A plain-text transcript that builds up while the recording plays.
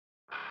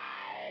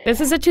This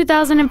is a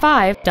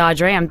 2005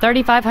 Dodge Ram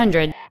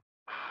 3500.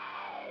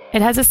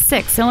 It has a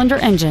 6-cylinder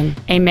engine,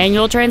 a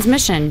manual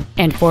transmission,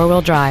 and 4-wheel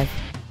drive.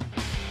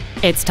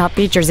 Its top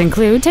features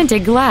include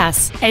tinted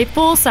glass, a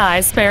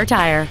full-size spare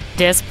tire,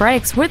 disc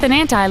brakes with an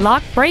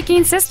anti-lock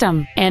braking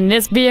system, and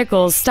this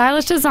vehicle's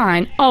stylish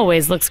design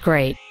always looks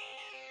great.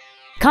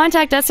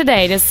 Contact us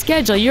today to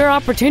schedule your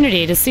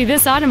opportunity to see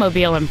this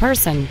automobile in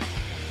person.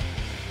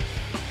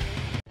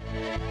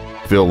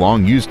 Phil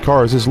Long Used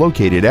Cars is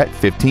located at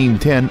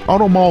 1510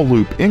 Auto Mall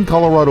Loop in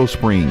Colorado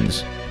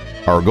Springs.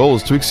 Our goal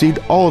is to exceed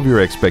all of your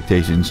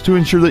expectations to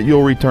ensure that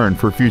you'll return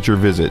for future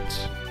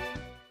visits.